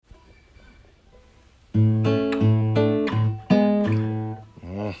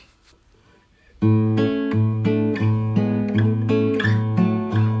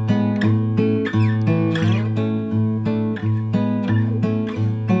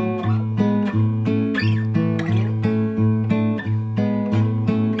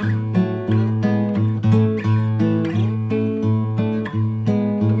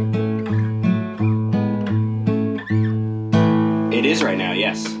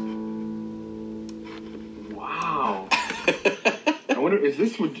wonder, is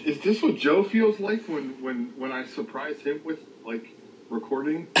this what Joe feels like when I surprise him with like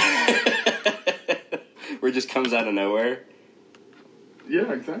recording? Where it just comes out of nowhere?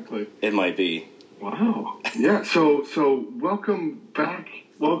 Yeah, exactly. It might be. Wow. Yeah, so welcome back.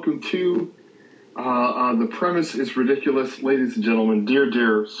 Welcome to The Premise is Ridiculous. Ladies and gentlemen,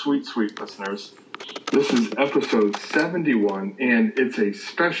 dear, sweet listeners. This is episode 71, and it's a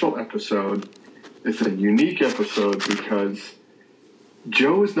special episode. It's a unique episode because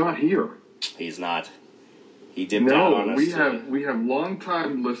Joe is not here. He's not. He dipped out on us. We have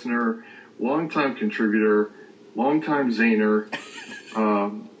longtime listener, longtime contributor, longtime Zaner,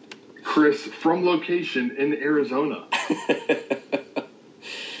 Chris from location in Arizona.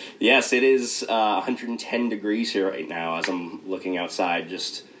 Yes, it is 110 degrees here right now as I'm looking outside.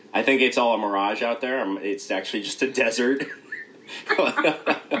 I think it's all a mirage out there. It's actually just a desert.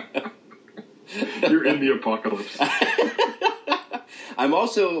 You're in the apocalypse. I'm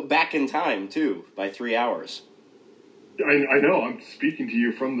also back in time, too, by 3 hours. I know. I'm speaking to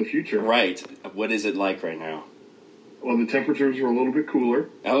you from the future. Right. What is it like right now? Well, the temperatures are a little bit cooler.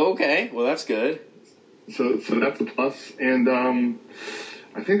 Oh, okay. Well, that's good. So that's a plus. And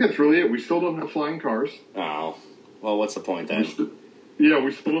I think that's really it. We still don't have flying cars. Oh. Well, what's the point then?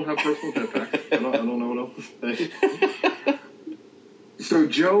 We still don't have personal jetpacks. I don't know what else to say. So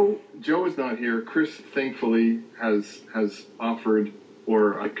Joe is not here. Chris, thankfully, has offered,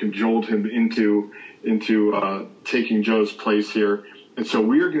 or I cajoled him into taking Joe's place here. And so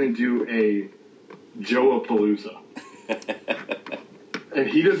we are going to do a Joe-apalooza. And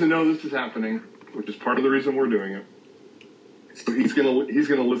he doesn't know this is happening, which is part of the reason we're doing it. So he's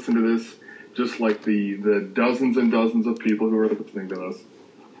gonna listen to this just like the dozens and dozens of people who are listening to us.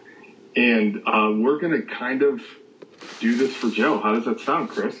 And we're going to kind of do this for Joe. How does that sound,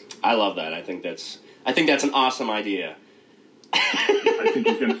 Chris? I love that. I think that's an awesome idea. I think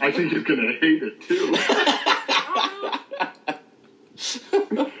he's gonna hate it too.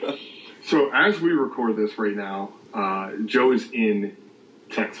 So as we record this right now, Joe is in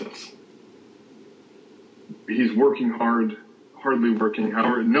Texas. He's working hardly working.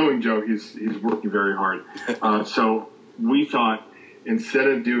 However, knowing Joe, he's working very hard. So we thought, instead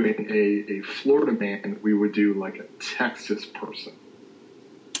of doing a Florida man, we would do like a Texas person.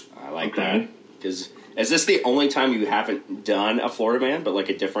 I like that. Is this the only time you haven't done a Florida man, but like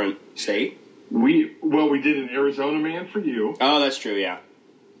a different state? We did an Arizona man for you. Oh, that's true, yeah.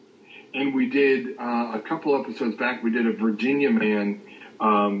 And we did, a couple episodes back, we did a Virginia man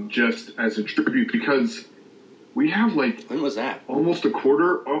just as a tribute, because we have like... When was that? Almost a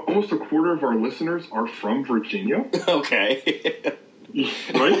quarter of our listeners are from Virginia. Okay.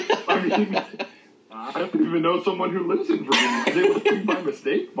 Right? I mean, I don't even know someone who lives in Virginia. They live by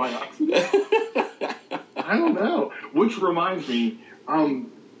mistake, by accident. I don't know. Which reminds me,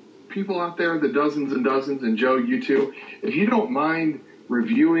 people out there, the dozens and dozens, and Joe, you too, if you don't mind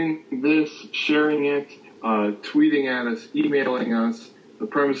reviewing this, sharing it, tweeting at us, emailing us,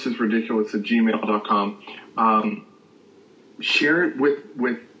 thepremisesridiculous@gmail.com. Share it with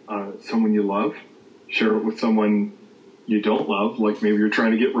someone you love. Share it with someone you don't love, like maybe you're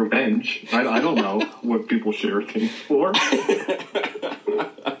trying to get revenge. I don't know what people share things for.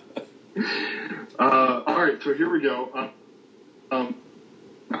 All right, so here we go. How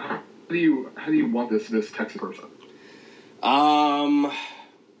do you want this Texas person? Can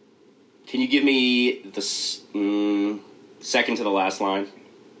you give me the second to the last line?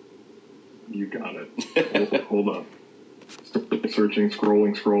 You got it. Hold up. Searching,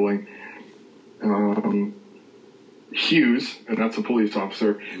 scrolling. Hughes, and that's a police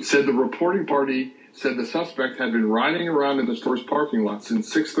officer, said the reporting party said the suspect had been riding around in the store's parking lot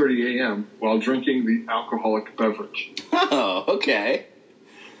since 6:30 a.m. while drinking the alcoholic beverage. Oh, okay.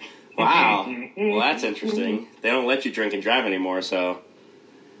 Wow. Well, that's interesting. They don't let you drink and drive anymore, so...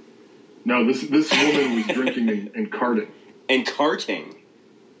 No, this woman was drinking and carting. And carting?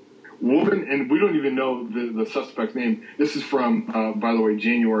 Woman, and we don't even know the suspect's name. This is from, by the way,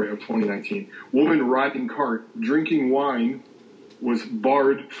 January of 2019. Woman riding cart, drinking wine, was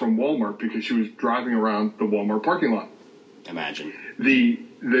barred from Walmart because she was driving around the Walmart parking lot. Imagine. The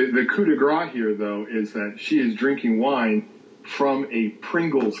coup de grace here, though, is that she is drinking wine from a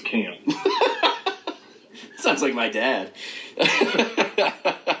Pringles can. Sounds like my dad.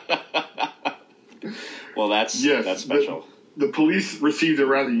 Well, that's special. The police received a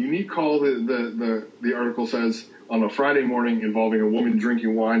rather unique call, the article says, on a Friday morning involving a woman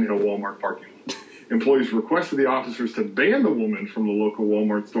drinking wine in a Walmart parking lot. Employees requested the officers to ban the woman from the local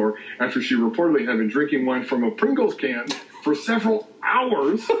Walmart store after she reportedly had been drinking wine from a Pringles can for several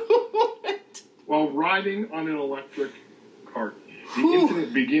hours while riding on an electric cart. The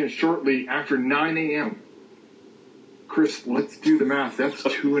incident began shortly after 9 a.m. Chris, let's do the math. That's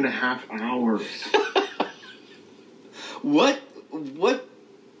 2.5 hours. What?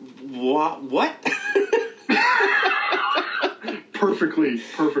 Perfectly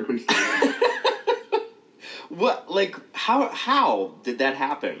stated. What? Like, how did that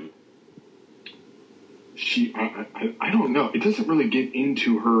happen? I don't know. It doesn't really get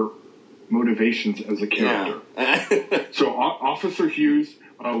into her motivations as a character. Yeah. So Officer Hughes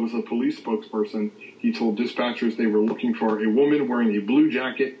was a police spokesperson. He told dispatchers they were looking for a woman wearing a blue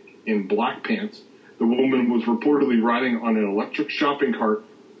jacket and black pants. The woman was reportedly riding on an electric shopping cart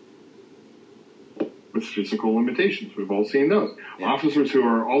with physical limitations. We've all seen those. Yeah. Officers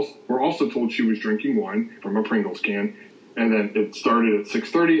were also told she was drinking wine from a Pringles can. And then it started at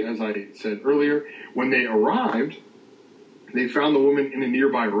 6:30, as I said earlier. When they arrived, they found the woman in a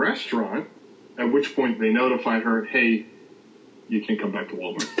nearby restaurant, at which point they notified her, hey, you can't come back to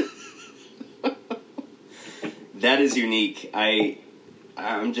Walmart. That is unique. I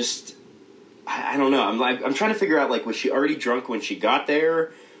don't know. I'm trying to figure out, like, was she already drunk when she got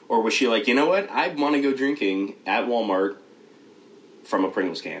there? Or was she like, you know what? I want to go drinking at Walmart from a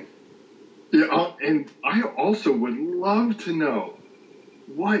Pringles can. Yeah, and I also would love to know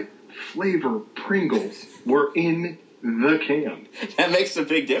what flavor Pringles were in the can. That makes a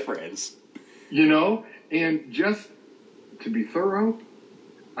big difference. You know? And just to be thorough,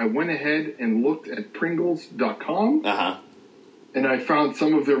 I went ahead and looked at Pringles.com. Uh-huh. And I found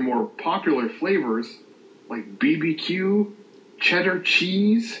some of their more popular flavors, like BBQ, cheddar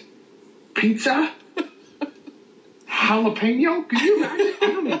cheese, pizza, jalapeno. Can you imagine? I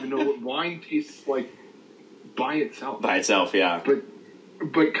don't even know what wine tastes like by itself. By itself, yeah.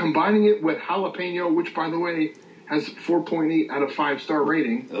 But combining it with jalapeno, which, by the way, has 4.8 out of 5-star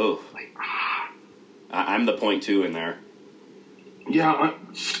rating. Oh. Like, I'm the 0.2 in there. Yeah,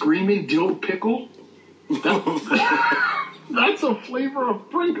 screaming dill pickle. That's a flavor of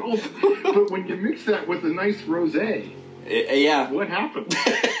Pringles. But when you mix that with a nice rosé, yeah, what happened?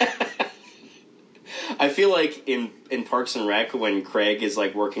 I feel like in Parks and Rec when Craig is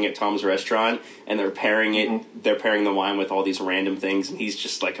like working at Tom's restaurant and they're pairing they're pairing the wine with all these random things and he's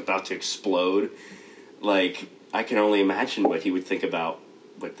just like about to explode. Like, I can only imagine what he would think about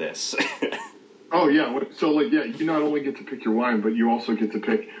with this. Oh, yeah. So, like, yeah, you not only get to pick your wine, but you also get to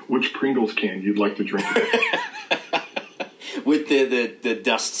pick which Pringles can you'd like to drink. With the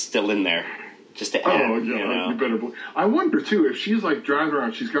dust still in there. Just to add, oh, yeah, you better. I wonder, too, if she's, like, driving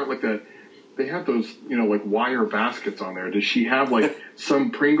around, she's got, like, that. They have those, like, wire baskets on there. Does she have, like,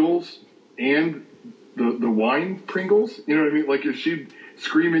 some Pringles and the wine Pringles? You know what I mean? Like, is she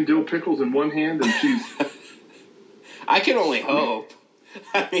screaming dill pickles in one hand and she's... I can only hope.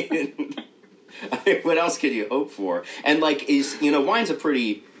 I mean, what else could you hope for? And, like, wine's a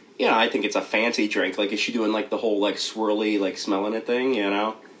pretty... I think it's a fancy drink. Like, is she doing, like, the whole, like, swirly, like, smelling it thing,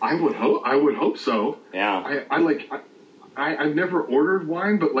 I would hope so. Yeah. I've never ordered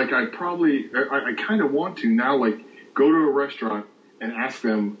wine, but, like, I kind of want to now, like, go to a restaurant and ask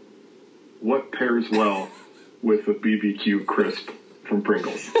them what pairs well with a BBQ crisp from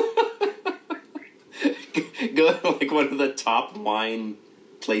Pringles. Go to, like, one of the top wineries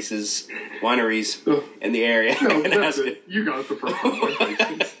in the area. No, that's it. You got the first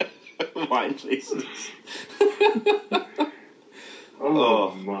one. Wine places.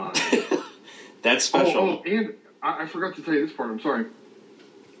 Oh, my. That's special. Oh, and I forgot to tell you this part. I'm sorry.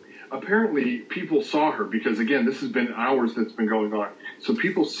 Apparently, people saw her because, again, this has been hours that's been going on. So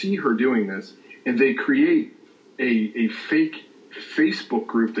people see her doing this, and they create a fake Facebook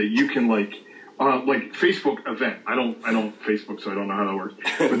group that you can, like Facebook event. I don't Facebook, so I don't know how that works.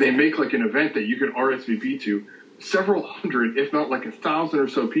 But they make, like, an event that you can RSVP to. Several hundred, if not like 1,000 or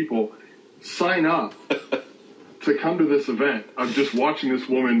so people sign up to come to this event of just watching this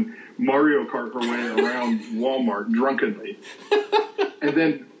woman Mario Kart her way around Walmart drunkenly. And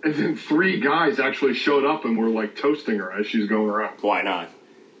then 3 guys actually showed up and were like toasting her as she's going around. Why not?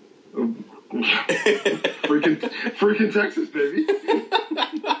 freaking Texas, baby.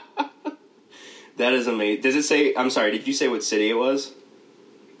 That is amazing. Does it say, I'm sorry, did you say what city it was?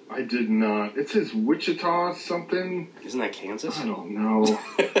 I did not. It says Wichita something. Isn't that Kansas? I don't know.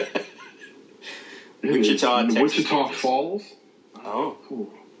 Wichita, Texas. Wichita Falls. Oh.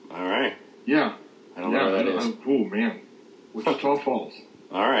 Ooh. All right. Yeah. I don't know where that is. Oh, man. Wichita Falls.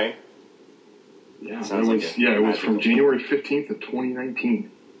 All right. Yeah. It was from January 15th of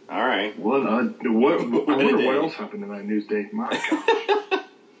 2019. All right. I wonder what else happened in that news day. My gosh.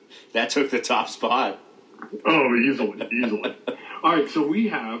 That took the top spot. Oh, easily. All right, so we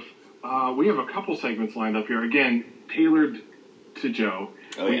have a couple segments lined up here. Again, tailored to Joe.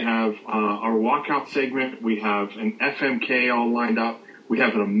 Oh, we have our walkout segment. We have an FMK all lined up. We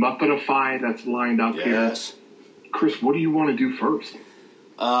have a Muppetify that's lined up here. Chris, what do you want to do first?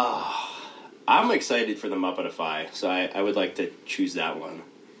 I'm excited for the Muppetify, so I would like to choose that one.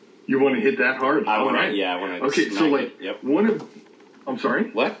 You want to hit that hard? I want to. Okay, so like one of. I'm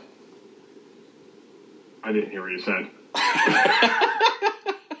sorry. What? I didn't hear what you said.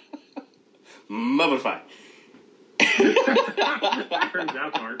 Muppetify. I heard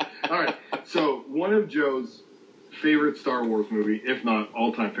that part. All right. So one of Joe's favorite Star Wars movie, if not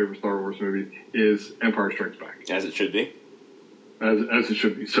all-time favorite Star Wars movie, is Empire Strikes Back. As it should be. As it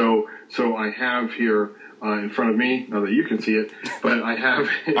should be. So I have here in front of me, now that you can see it, but I have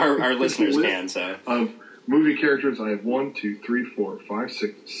our listeners can. So of movie characters. I have 1, 2, 3, 4, 5,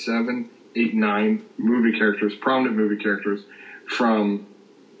 6, 7, 8, 9 movie characters, prominent movie characters from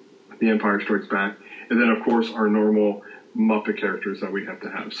The Empire Strikes Back, and then of course our normal Muppet characters that we have to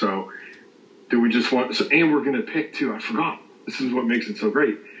have. So do we just want? So, and we're going to pick two. I forgot. This is what makes it so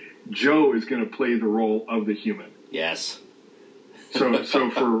great. Joe is going to play the role of the human. Yes. So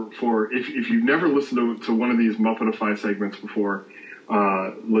for if you've never listened to one of these Muppetify segments before,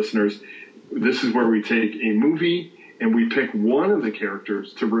 listeners, this is where we take a movie and we pick one of the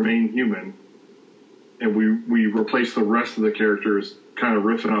characters to remain human, and we replace the rest of the characters, kind of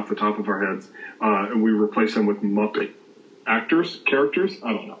riffing off the top of our heads, and we replace them with Muppet characters.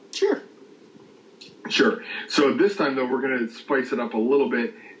 I don't know. Sure. So this time, though, we're going to spice it up a little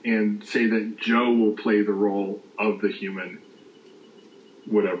bit and say that Joe will play the role of the human,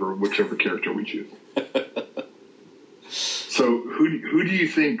 whichever character we choose. So who do you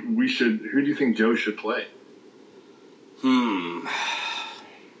think who do you think Joe should play?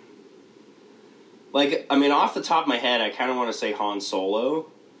 Like, I mean, off the top of my head, I kind of want to say Han Solo,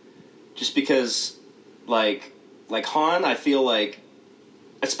 just because, like Han, I feel like,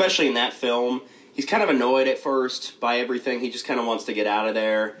 especially in that film, he's kind of annoyed at first by everything. He just kind of wants to get out of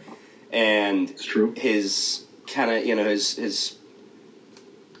there, and it's true. His kind of, his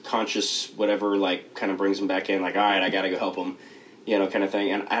conscious whatever, like, kind of brings him back in, like, all right, I gotta go help him, kind of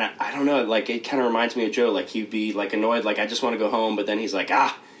thing. And I don't know, like, it kind of reminds me of Joe. Like, he'd be like annoyed, like, I just want to go home, but then he's like,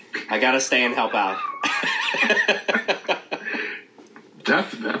 I gotta stay and help out.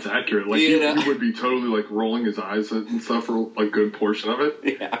 That's accurate. Like, he would be totally, like, rolling his eyes and stuff for a good portion of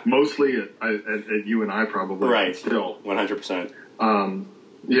it. Yeah. Mostly at you and I, probably. Right. Still. 100%.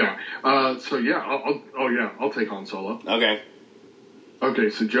 Yeah. So, yeah, I'll take Han Solo. Okay,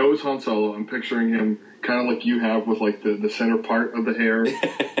 so Joe is Han Solo. I'm picturing him kind of like you have, with, like, the center part of the hair.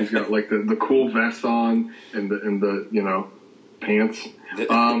 He's got, like, the cool vest on and the pants.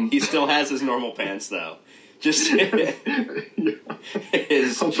 He still has his normal pants, though. Just yeah.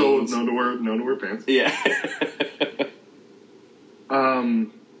 His Han Solo is known to wear pants. Yeah.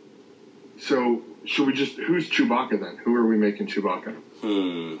 So should we who's Chewbacca then? Who are we making Chewbacca?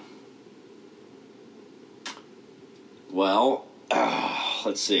 Well,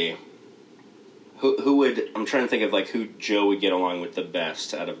 let's see. Who would, I'm trying to think of, like, who Joe would get along with the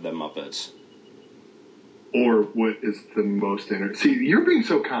best out of the Muppets. Or what is the most See, you're being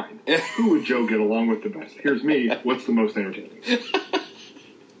so kind. Who would Joe get along with the best? Here's me. What's the most entertaining?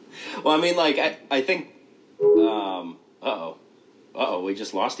 Well, I mean, like, I think... Uh-oh, we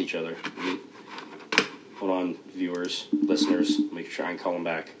just lost each other. Hold on, viewers, listeners. Let me try and call them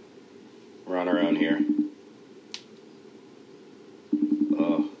back. We're on our own here.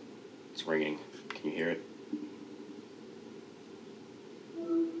 Oh, it's ringing. Can you hear it?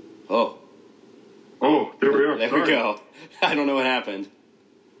 Oh, there we are. There we go. I don't know what happened.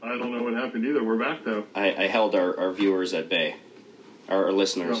 I don't know what happened either. We're back, though. I held our viewers at bay. Our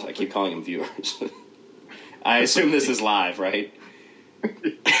listeners. Oh. I keep calling them viewers. I assume this is live, right?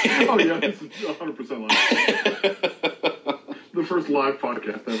 Oh, yeah, this is 100% live. The first live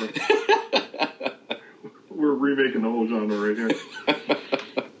podcast ever. We're remaking the whole genre right here.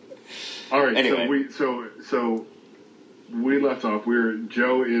 All right, anyway. So we left off.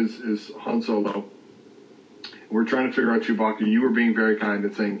 Joe is Han Solo. We're trying to figure out Chewbacca. You were being very kind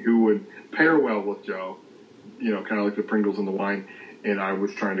and saying who would pair well with Joe, kind of like the Pringles and the wine. And I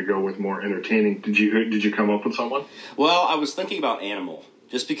was trying to go with more entertaining. Did you come up with someone? Well, I was thinking about Animal,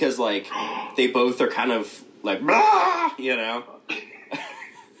 just because, like, they both are kind of like,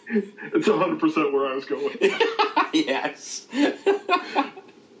 It's 100% where I was going. Yes.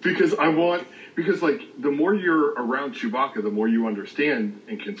 Because like, the more you're around Chewbacca, the more you understand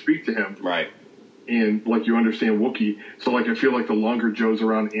and can speak to him. Right. And, like, you understand Wookiee. So, like, I feel like the longer Joe's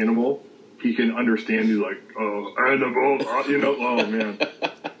around Animal, he can understand. He's like, oh, Animal, oh, man.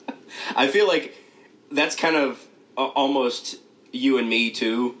 I feel like that's kind of almost you and me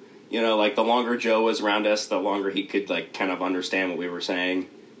too. You know, like the longer Joe was around us, the longer he could like kind of understand what we were saying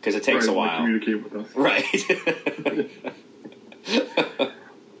because it takes a while. Communicate with us. Right.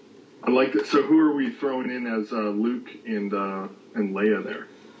 I like that. So who are we throwing in as Luke and Leia there?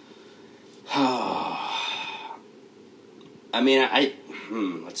 I mean,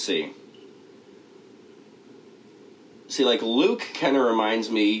 let's see. See, like Luke kind of reminds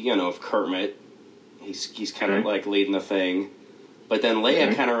me, you know, of Kermit. He's kind of like leading the thing, but then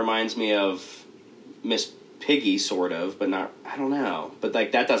Leia kind of reminds me of Miss Piggy, sort of, but not. I don't know, but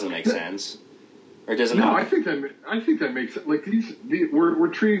like that doesn't make sense, or doesn't? No, I think that makes sense. Like we're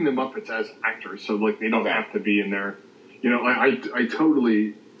treating the Muppets as actors, so like they don't have to be in there. You know, I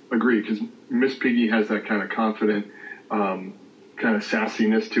totally agree because Miss Piggy has that kind of confident, kind of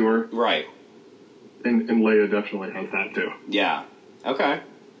sassiness to her, right? And Leia definitely has that too. Yeah. Okay.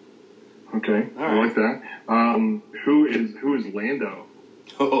 Okay. All I like that. Who is Lando?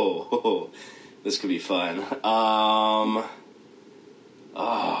 Oh, this could be fun.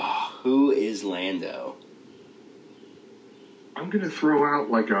 Who is Lando? I'm gonna throw out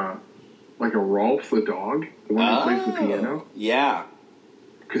like a Rolf the dog, the one who plays the piano. Yeah.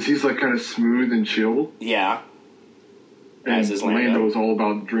 Because he's like kind of smooth and chill. Yeah. And Lando is all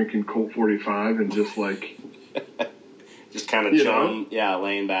about drinking Colt 45 and just like... just kind of chilling,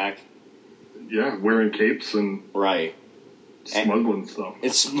 laying back. Yeah, wearing capes and... Right. Smuggling stuff.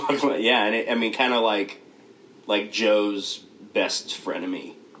 It's smuggling, yeah, and I mean, kind of like Joe's best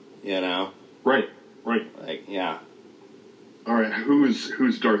frenemy, you know? Right. Like, yeah. All right,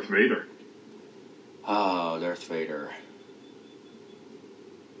 who's Darth Vader? Oh, Darth Vader.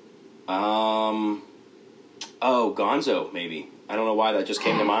 Oh, Gonzo, maybe. I don't know why that just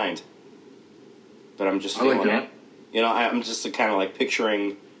came to mind. But I'm just feeling it. You know, I'm just kind of like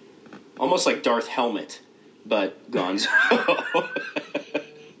picturing almost like Darth Helmet, but Gonzo.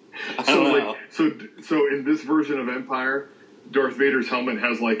 I don't know. So in this version of Empire, Darth Vader's helmet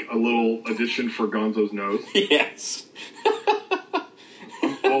has like a little addition for Gonzo's nose. Yes.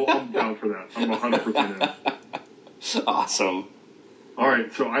 I'm down for that. I'm 100% in. Awesome. All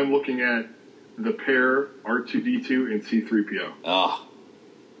right, so I'm looking at the pair R2-D2 and C-3PO. Oh.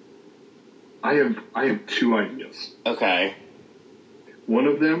 I have two ideas. Okay. One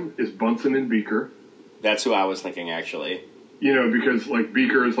of them is Bunsen and Beaker. That's who I was thinking, actually. You know, because like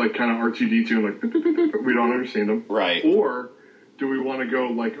Beaker is like kind of R2-D2 and like we don't understand them. Right. Or do we want to go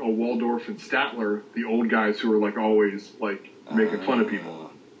like a Waldorf and Statler, the old guys who are like always like making fun of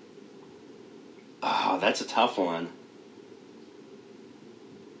people? Oh, that's a tough one.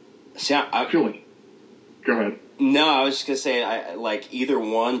 See, I feel like. Go ahead. No, I was just gonna say, like either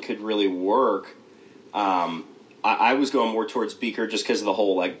one could really work. I was going more towards Beaker just because of the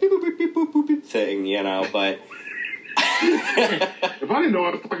whole like beep, boop, beep, boop, boop, beep thing, you know. But if I didn't know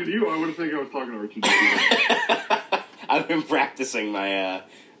I was talking to you, I would have think I was talking to R2-D2. I've been practicing my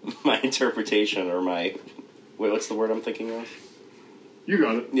my interpretation or my what's the word I'm thinking of? You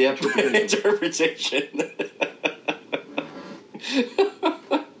got it. Yeah, interpretation.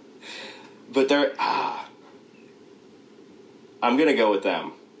 But they're... I'm going to go with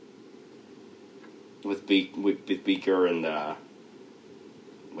them. With Beaker and...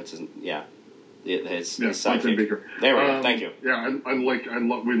 what's his... Yeah. His sidekick. Beaker. There we go. Thank you. Yeah,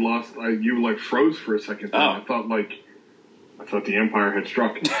 we lost... you like froze for a second there. I thought the Empire had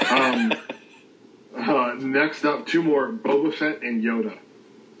struck. Next up, two more. Boba Fett and Yoda.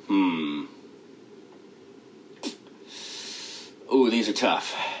 Ooh, these are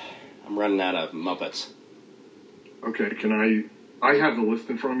tough. I'm running out of Muppets. Okay, I have the list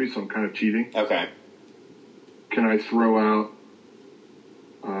in front of me, so I'm kind of cheating. Okay. Can I throw out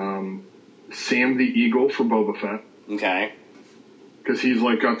Sam the Eagle for Boba Fett? Okay. Because he's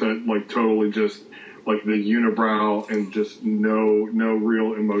like got that like totally just like the unibrow and just no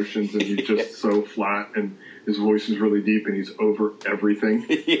real emotions, and he's just so flat, and his voice is really deep, and he's over everything.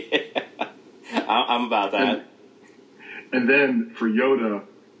 Yeah. I'm about that. And then for Yoda,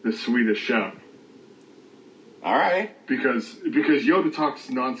 the Swedish chef. All right. Because Yoda talks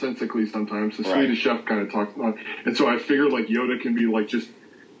nonsensically sometimes. The Swedish chef kind of talks, and so I figured like Yoda can be like just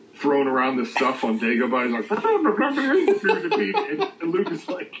throwing around this stuff on Dagobah. He's like, and Luke is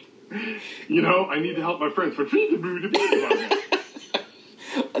like, you know, I need to help my friends.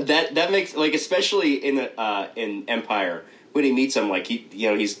 That makes like especially in Empire when he meets him, like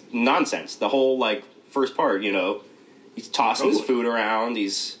he's nonsense. The whole like first part, you know, he's tossing his food around.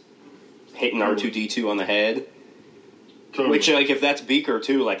 He's hitting R2-D2 on the head. Totally. Which, like, if that's Beaker,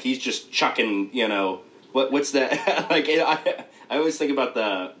 too, like, he's just chucking, you know... What's that? Like, I always think about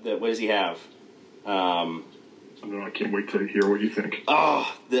the... What does he have? I don't know. I can't wait to hear what you think.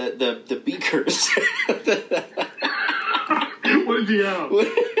 Oh, the beakers. What did you have?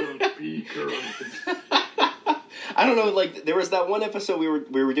 The beakers. I don't know. Like there was that one episode we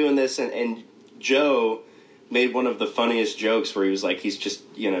were doing this, and Joe made one of the funniest jokes where he was like, he's just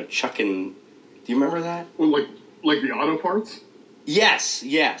chucking. Do you remember that? Well, like the auto parts.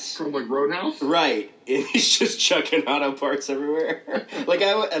 Yes. From like Roadhouse. Right. And he's just chucking auto parts everywhere. Like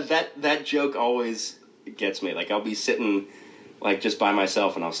that joke always gets me. Like I'll be sitting like just by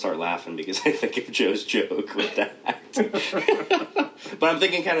myself and I'll start laughing because I think of Joe's joke with that. But I'm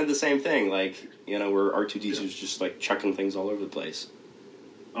thinking kind of the same thing. Like where R2D2's just like chucking things all over the place.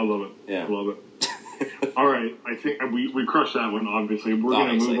 I love it. Yeah, I love it. All right, I think we crushed that one. Obviously, we're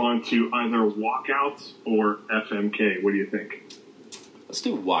going to move on to either walkouts or FMK. What do you think? Let's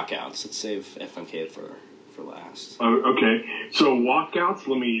do walkouts. Let's save FMK for last. Okay, so walkouts.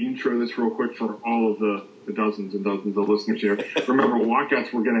 Let me intro this real quick for all of the dozens and dozens of listeners here. Remember,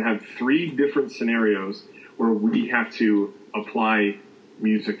 walkouts. We're going to have 3 different scenarios where we have to apply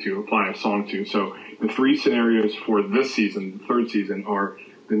music to, apply a song to. So the 3 scenarios for this season, the 3rd season, are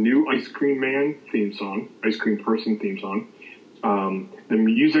the new Ice Cream Man theme song, Ice Cream Person theme song, the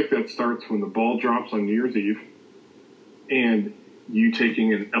music that starts when the ball drops on New Year's Eve, and you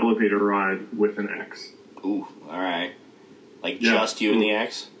taking an elevator ride with an ex. Ooh, all right. Like just you and the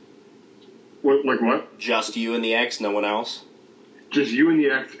ex? What? Just you and the ex, no one else? Just you and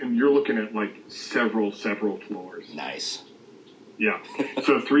the ex, and you're looking at like several floors. Nice. Yeah.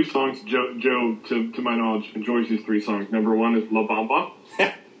 So 3 songs. Joe, to my knowledge, enjoys these 3 songs. Number 1 is La Bamba.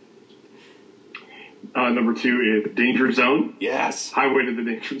 Number 2 is Danger Zone. Yes. Highway to the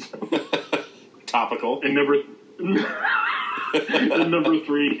Danger Zone. Topical. And number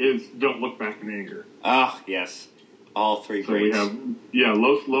 3 is Don't Look Back in Anger. Ah, yes. All 3 greats. So we have,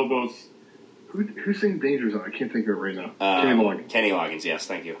 Los Lobos. Who sings Danger Zone? I can't think of it right now. Kenny Loggins. Kenny Loggins, yes,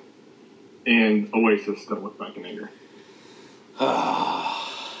 thank you. And Oasis, Don't Look Back in Anger.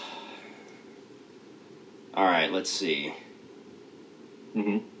 All right, let's see.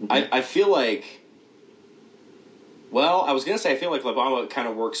 Mm-hmm. I feel like... Well, I was going to say I feel like La Bamba kind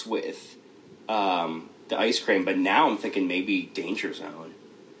of works with the ice cream, but now I'm thinking maybe Danger Zone.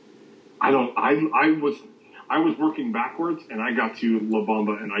 I was working backwards, and I got to La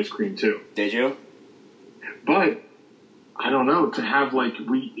Bamba and ice cream too. Did you? But I don't know, to have like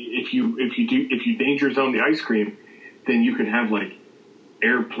if you Danger Zone the ice cream, then you could have like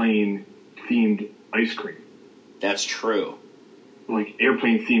airplane themed ice cream. That's true. Like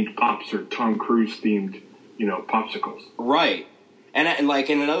airplane themed pops or Tom Cruise themed, popsicles. Right. And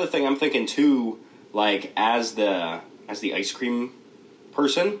another thing I'm thinking too, like as the ice cream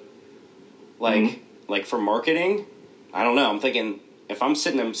person, like for marketing, I don't know. I'm thinking if I'm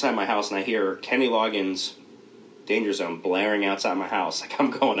sitting inside my house and I hear Kenny Loggins' Danger Zone blaring outside my house, like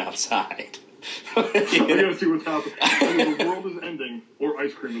I'm going outside. So I gotta see what's happening. Either the world is ending or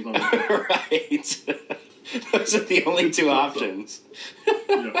ice cream is on. Right. Those are the only 2 options.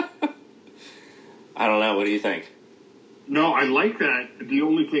 Yeah. I don't know. What do you think? No, I like that. The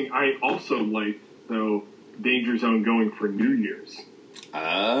only thing I also like, though, Danger Zone going for New Year's.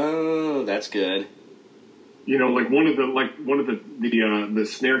 Oh, that's good. Like one of the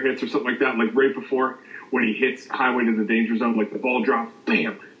snare hits or something like that, like right before when he hits Highway to the Danger Zone, like the ball drops,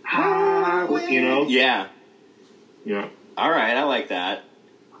 bam, highway, Yeah. Yeah. All right, I like that.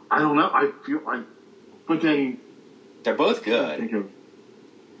 I don't know. But then they're both good.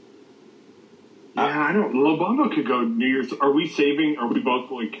 I don't. La Bamba could go New Year's. Are we both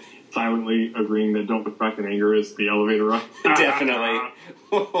like silently agreeing that Don't Look Back in Anger is the elevator ride? Definitely.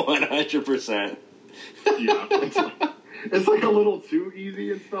 100%. Yeah. It's like a little too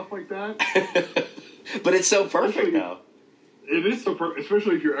easy and stuff like that. But it's so perfect, though. It is so perfect,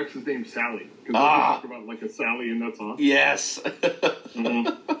 especially if your ex's name's Sally. Because we talk about like a Sally in that song. Yes. Mm-hmm.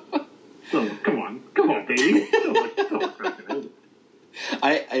 So, come on, baby. Don't look back in anger.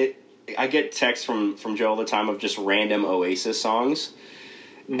 I get texts from Joe all the time of just random Oasis songs,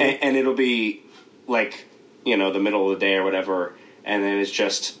 and it'll be like the middle of the day or whatever, and then it's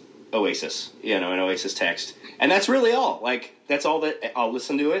just Oasis, an Oasis text, and that's really all. Like that's all that I'll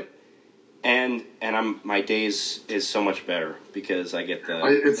listen to it, and my days is so much better because I get the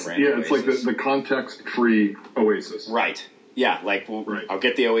random it's Oasis. like the context free Oasis. Right. Yeah. Like right. I'll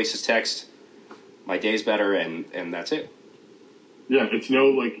get the Oasis text, my day's better, and that's it. Yeah, it's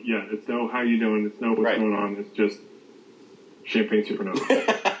no how you doing, it's no what's going on, it's just Champagne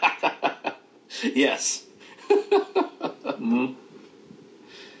Supernova. Yes. Mm-hmm.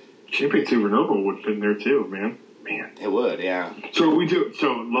 Champagne Supernova would fit in there too, man. It would, yeah. So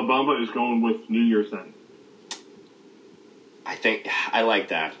La Bamba is going with New Year's then. think I like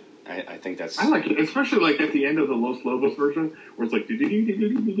that. I think that's... I like it, especially like at the end of the Los Lobos version, where it's like,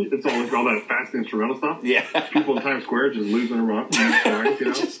 it's all like all that fast instrumental stuff. Yeah. People in Times Square just losing their mind,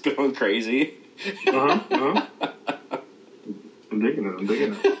 just going crazy. I'm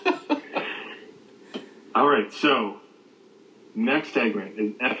digging it. All right, so next segment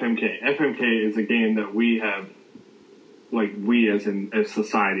is FMK. FMK is a game that we have, like we as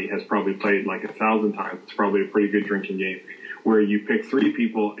society has probably played like 1,000 times. It's probably a pretty good drinking game, where you pick 3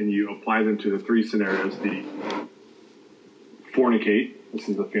 people and you apply them to the 3 scenarios. The fornicate, this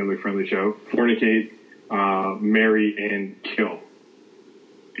is a family-friendly show, fornicate, marry, and kill.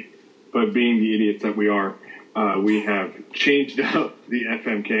 But being the idiots that we are, we have changed up the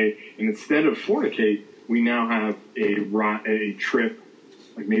FMK, and instead of fornicate, we now have a trip,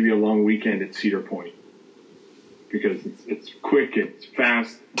 like maybe a long weekend at Cedar Point. Because it's quick, it's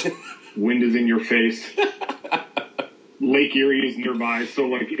fast, wind is in your face, Lake Erie is nearby, so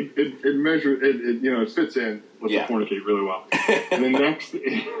like it measures, it fits in with the fornicate really well. And the next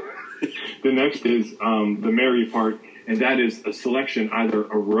is the marry part, and that is a selection, either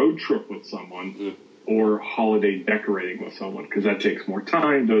a road trip with someone or holiday decorating with someone, because that takes more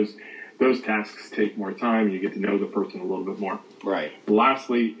time. Those tasks take more time. You get to know the person a little bit more. Right.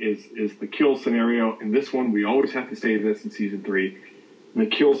 Lastly is the kill scenario, and this one we always have to say this in season 3. The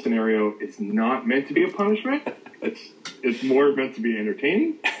kill scenario is not meant to be a punishment. It's more meant to be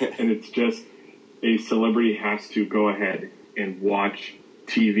entertaining, and it's just a celebrity has to go ahead and watch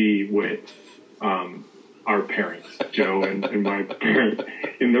TV with our parents, Joe and my parents,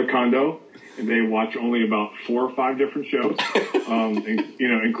 in their condo. And they watch only about 4 or 5 different shows,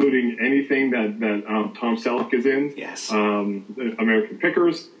 including anything that Tom Selleck is in. Yes. American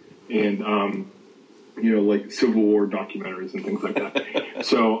Pickers, and like Civil War documentaries and things like that.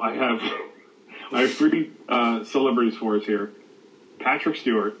 So I have 3 celebrities for us here. Patrick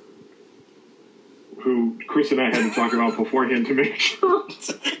Stewart, who Chris and I had to talk about beforehand to make sure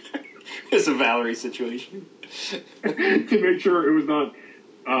it's a Valerie situation. To make sure it was not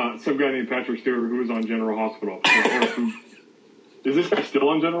some guy named Patrick Stewart who was on General Hospital. Is this guy still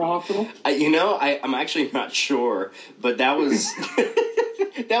on General Hospital? I'm actually not sure, but that was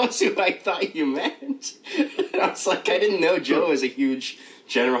that was who I thought you meant. I was like, I didn't know Joe was a huge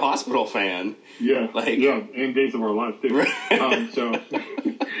General Hospital fan. Yeah, and Days of Our Lives too.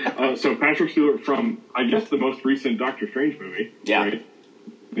 So Patrick Stewart from, I guess, the most recent Doctor Strange movie. Yeah, right?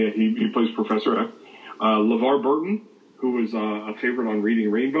 Yeah, he plays Professor X. LeVar Burton, who was a favorite on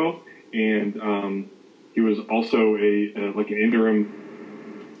Reading Rainbow, and he was also an interim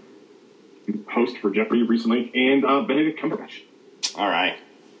host for Jeopardy recently, and Benedict Cumberbatch. All right,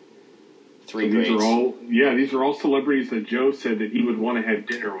 3 so greats. These are all celebrities that Joe said that he would want to have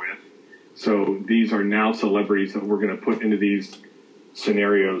dinner with. So these are now celebrities that we're going to put into these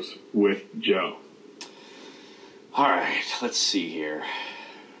scenarios with Joe. All right, let's see here.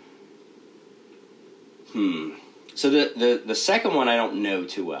 So the second one I don't know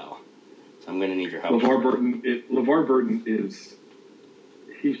too well, so I'm going to need your help. LeVar Burton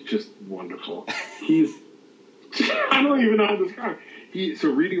he's just wonderful. I don't even know how to describe.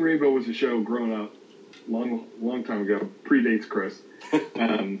 So Reading Rainbow was a show growing up long time ago, predates Chris,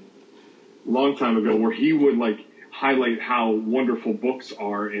 long time ago, where he would like highlight how wonderful books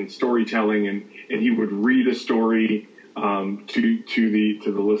are and storytelling, and he would read a story to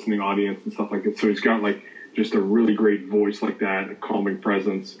the listening audience and stuff like that. So he's got like just a really great voice like that, a calming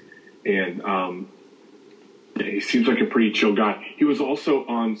presence, and he seems like a pretty chill guy. He was also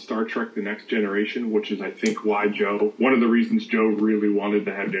on Star Trek The Next Generation, which is, I think, why one of the reasons Joe really wanted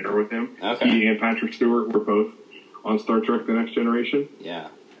to have dinner with him. Okay. He and Patrick Stewart were both on Star Trek The Next Generation. Yeah.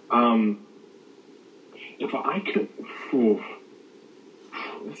 If I could...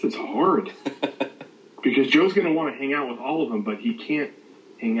 this is hard. Because Joe's going to want to hang out with all of them, but he can't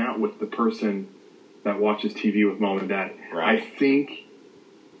hang out with the person that watches TV with mom and dad. Right. I think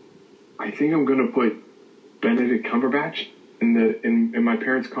I'm going to put Benedict Cumberbatch in my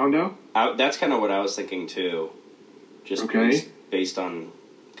parents' condo. That's kind of what I was thinking too. Just based on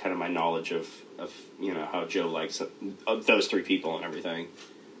kind of my knowledge of how Joe likes those 3 people and everything.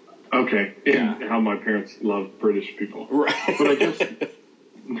 Okay, and how my parents love British people. Right. But I guess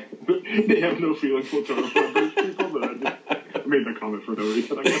they have no feelings whatsoever for British people, but I made that comment for no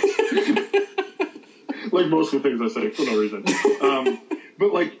reason, I guess. Like most of the things I say, for no reason.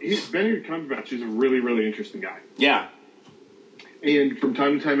 But Benedict Cumberbatch is a really, really interesting guy. Yeah. And from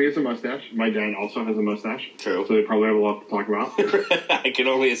time to time he has a mustache. My dad also has a mustache. True. So they probably have a lot to talk about. I can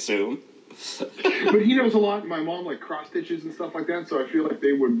only assume. But he knows a lot. My mom cross stitches and stuff like that, so I feel like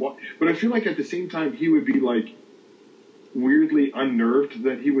they would but I feel like at the same time he would be weirdly unnerved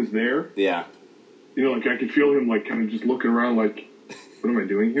that he was there. Yeah. You know, like I could feel him like kind of just looking around like, what am I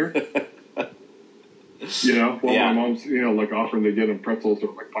doing here? You know, while my mom's, you know, like offering to get him pretzels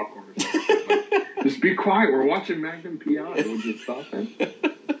or like popcorn or something. Like, just be quiet. We're watching Magnum P.I. Would you stop him?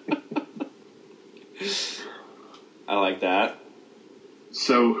 I like that.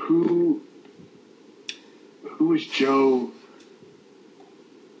 So who is Joe?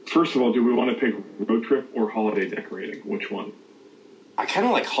 First of all, do we want to pick road trip or holiday decorating? Which one? I kind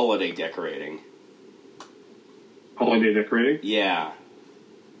of like holiday decorating. Holiday decorating? Yeah.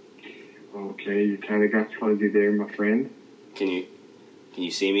 Okay, you kind of got funny there, my friend. Can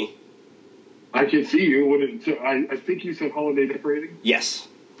you see me? I can see you. So I think you said holiday decorating? Yes.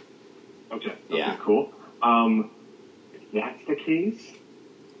 Okay. Yeah. Cool. If that's the case,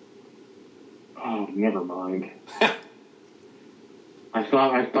 oh, never mind. I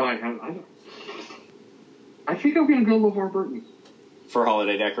think I'm going to go LeVar Burton. For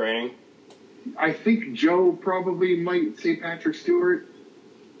holiday decorating? I think Joe probably might say Patrick Stewart,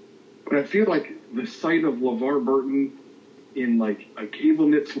 but I feel like the sight of LeVar Burton in like a cable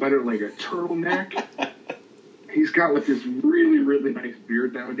knit sweater, like a turtleneck. He's got like this really, really nice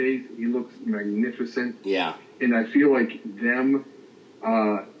beard nowadays. He looks magnificent. Yeah. And I feel like them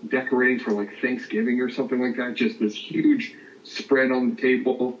decorating for like Thanksgiving or something like that, just this huge spread on the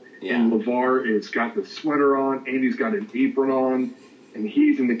table. Yeah. And LeVar has got the sweater on, and he's got an apron on, and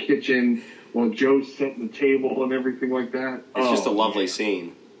he's in the kitchen while Joe's setting the table and everything like that. It's just a lovely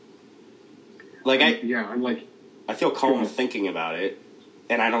scene. Like I feel calm thinking about it,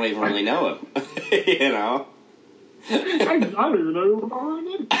 and I don't even really know him. You know. I don't even know who LeVar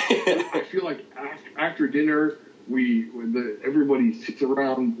is. I feel like after dinner, everybody sits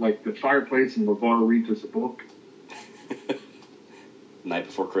around like the fireplace, and LeVar reads us a book. Night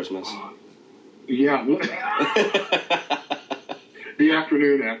before Christmas. Yeah. The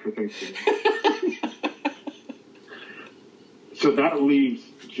afternoon after Thanksgiving. So that leaves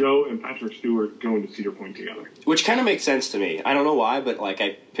Joe and Patrick Stewart going to Cedar Point together. Which kind of makes sense to me. I don't know why, but like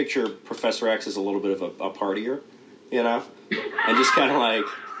I picture Professor X as a little bit of a partier, you know? And just kind of like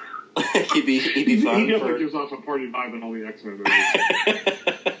he'd be fun. He definitely gives off a party vibe in all the X-Men movies.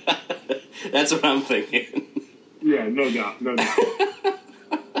 That's what I'm thinking. Yeah, no doubt.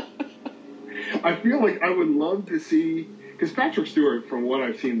 I feel like I would love to see, because Patrick Stewart, from what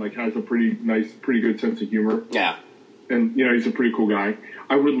I've seen, like has a pretty good sense of humor. Yeah. And, you know, he's a pretty cool guy.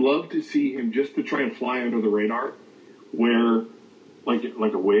 I would love to see him just to try and fly under the radar, wear like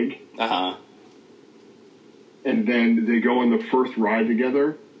a wig. Uh-huh. And then they go on the first ride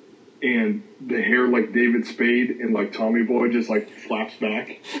together, and the hair like David Spade and like Tommy Boy just like flaps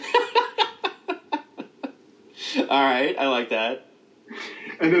back. All right, I like that.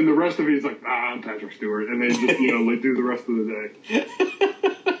 And then the rest of it is like, I'm Patrick Stewart. And they just, you know, like do the rest of the day.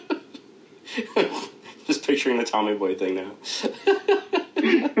 Just picturing the Tommy Boy thing now.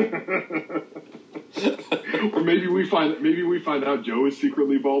 Or maybe we find out Joe is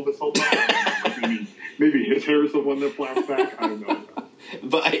secretly bald this whole time. Maybe his hair is the one that flaps back. I don't know.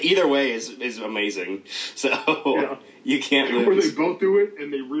 But either way is amazing. So yeah. You can't lose. Or they both do it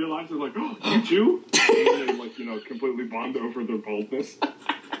and they realize they're like, oh, you too? And then they like, you know, completely bond over their baldness.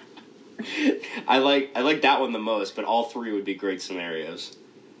 I like that one the most, but all three would be great scenarios.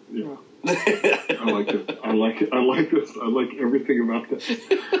 Yeah. I like it. I like this. I like everything about this.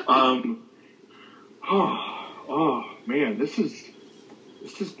 Oh man, this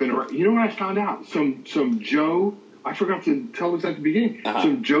has been. You know what I found out? Some Joe. I forgot to tell this at the beginning. Uh-huh.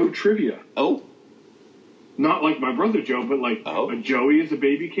 Some Joe trivia. Oh. Not like my brother Joe, but like a Joey is a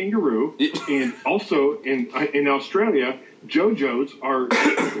baby kangaroo, and also in Australia, JoJo's are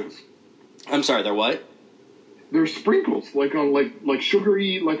sprinkles. I'm sorry, they're what? They're sprinkles, like on like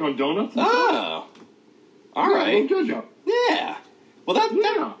sugary, like on donuts. Oh, all right. JoJo. Yeah. Well,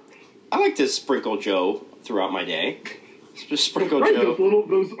 that I like to sprinkle Joe throughout my day. Just sprinkle Joe.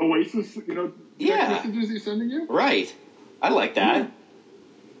 Those Oasis, you know, text messages he's sending you. Right. I like that.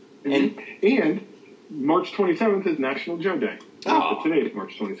 Yeah. And March 27th is National Joe Day. Oh. Today is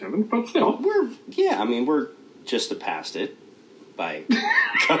March 27th, but still. We're just past it by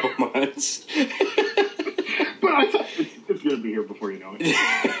a couple months. But I thought it's going to be here before you know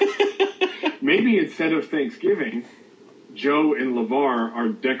it. Maybe instead of Thanksgiving, Joe and LeVar are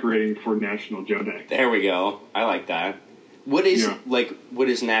decorating for National Joe Day. There we go. I like that. What is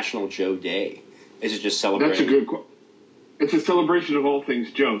National Joe Day? Is it just celebrating? That's a good question. It's a celebration of all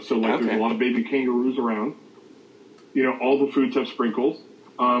things Joe. So, there's a lot of baby kangaroos around. You know, all the foods have sprinkles.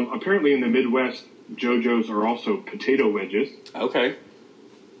 Apparently, in the Midwest, JoJo's are also potato wedges. Okay.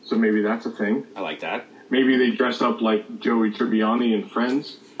 So maybe that's a thing. I like that. Maybe they dress up like Joey Tribbiani and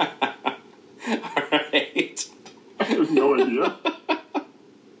Friends. All right. I have no idea.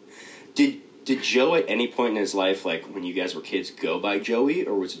 Did Joe at any point in his life, like when you guys were kids, go by Joey,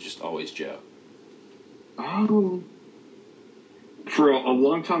 or was it just always Joe? For a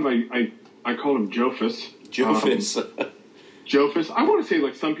long time, I called him Jofus. Jofus. Jofus. I want to say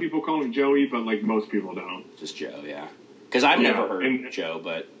like some people call him Joey, but like most people don't. Just Joe, yeah. Because I've never heard Joe,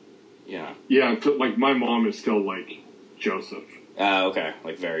 but yeah. Yeah, like my mom is still like Joseph. Okay,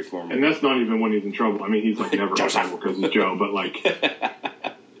 like very formal. And that's not even when he's in trouble. I mean, he's like never in trouble because he's Joe, but like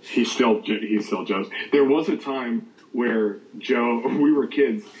he's still Joseph. There was a time where we were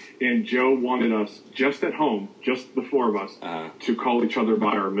kids, and Joe wanted us just at home, just the four of us, to call each other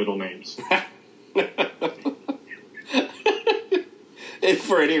by our middle names.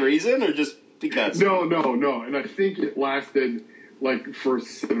 For any reason, or just because? No. And I think it lasted like for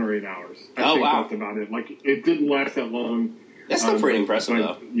 7 or 8 hours. I think wow. That's about it. Like it didn't last that long. That's still pretty impressive,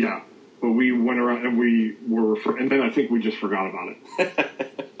 though. Yeah. But we went around and we were, and then I think we just forgot about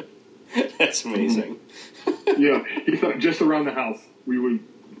it. That's amazing. Yeah. He thought just around the house we would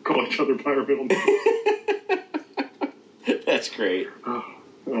call each other by our middle name. That's great.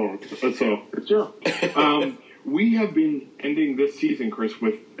 So it's Joe. We have been ending this season, Chris,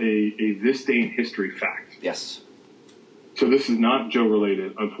 with a This Day in History fact. Yes. So this is not Joe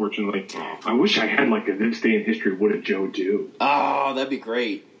related, unfortunately. I wish I had like a This Day in History. What did Joe do? Oh, that'd be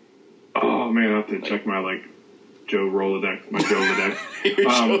great. Oh man, I have to check my like Joe Rolodex, my Joe Rolodex. Your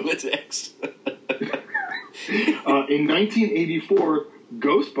Rolodex. In 1984,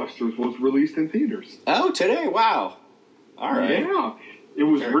 Ghostbusters was released in theaters. Oh, today? Wow. All right. Yeah. It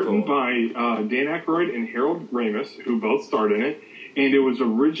was Very written cool. by Dan Aykroyd and Harold Ramis, who both starred in it. And it was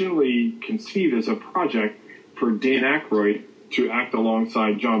originally conceived as a project for Dan Aykroyd to act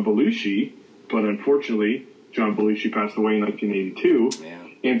alongside John Belushi. But unfortunately, John Belushi passed away in 1982.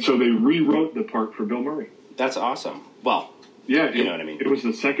 Yeah. And so they rewrote the part for Bill Murray. That's awesome. Well, yeah, you know what I mean. It was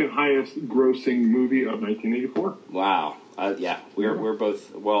the second highest grossing movie of 1984. Wow. Yeah, we're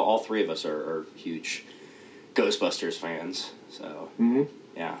both, well, all three of us are huge Ghostbusters fans. So,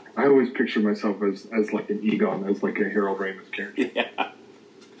 yeah. I always picture myself as like an Egon, as like a Harold Ramis character. Yeah.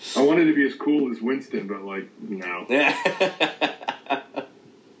 I wanted to be as cool as Winston, but like, no.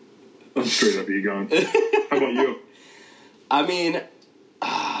 I'm straight up Egon. How about you? I mean,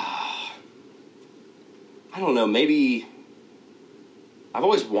 I don't know, maybe I've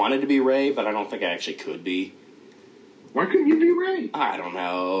always wanted to be Ray, but I don't think I actually could be. Why couldn't you be Ray? I don't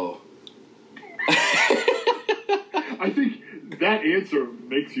know. I think that answer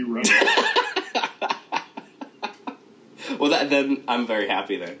makes you Ray. Well, then I'm very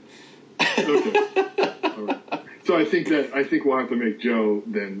happy then. Okay. All right. So I think we'll have to make Joe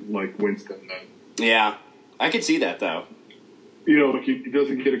then like Winston then. Yeah, I could see that though. You know, like he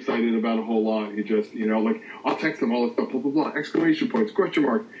doesn't get excited about a whole lot. He just, you know, like I'll text him all this stuff, blah blah blah, exclamation points, question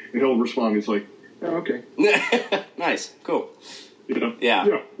mark, and he'll respond. He's like, "Yeah, okay." Nice, cool. You know?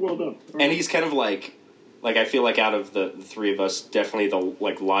 Yeah, well done. All and right. he's kind of like I feel like out of the three of us, definitely the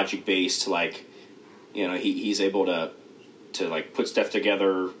like logic based, like, you know, he's able to like put stuff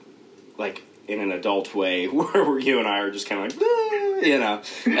together like in an adult way, where you and I are just kind of like, you know.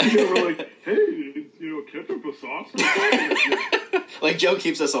 Yeah, we're like, hey, you know, ketchup or sauce? Like Joe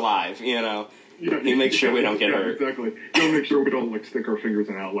keeps us alive, you know. Yeah, he makes sure we don't get hurt. Exactly. He'll make sure we don't like stick our fingers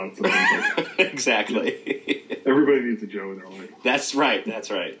in outlets and things like that. Exactly. Everybody needs a Joe in their life. That's right. That's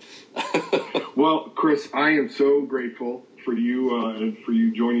right. Well, Chris, I am so grateful for you and for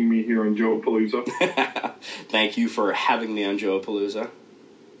you joining me here on Joe-apalooza. Thank you for having me on Joe-apalooza.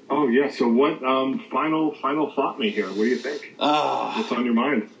 Oh yeah. So what? Final thought me here. What do you think? What's on your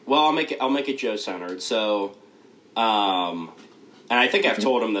mind? Well, I'll make it Joe centered. So, and I think I've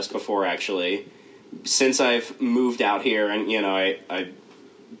told him this before actually. Since I've moved out here, and you know, I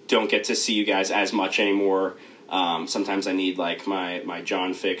don't get to see you guys as much anymore. Sometimes I need like my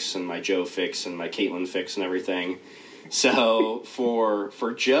John fix and my Joe fix and my Caitlin fix and everything. So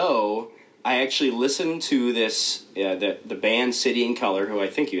for Joe, I actually listened to this the band City in Color, who I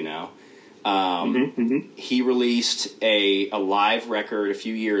think you know. He released a live record a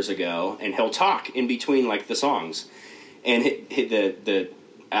few years ago, and he'll talk in between like the songs, and the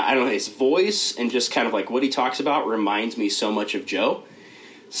I don't know, his voice and just kind of like what he talks about reminds me so much of Joe.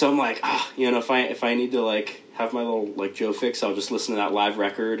 So I'm like, you know, if I need to like have my little like Joe fix, I'll just listen to that live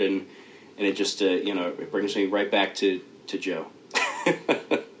record, and it just you know, it brings me right back to Joe.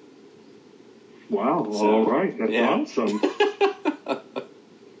 Wow! All right, that's awesome.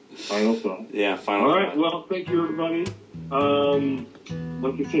 Final thought. Yeah, final thought. All right. Well, thank you, everybody.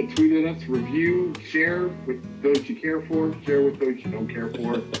 Like I said, tweet at us, review, share with those you care for, share with those you don't care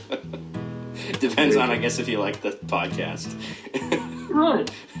for. Depends on, I guess, if you like the podcast. Right.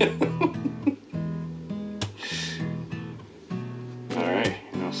 All right,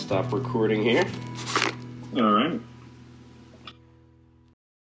 and I'll stop recording here. All right.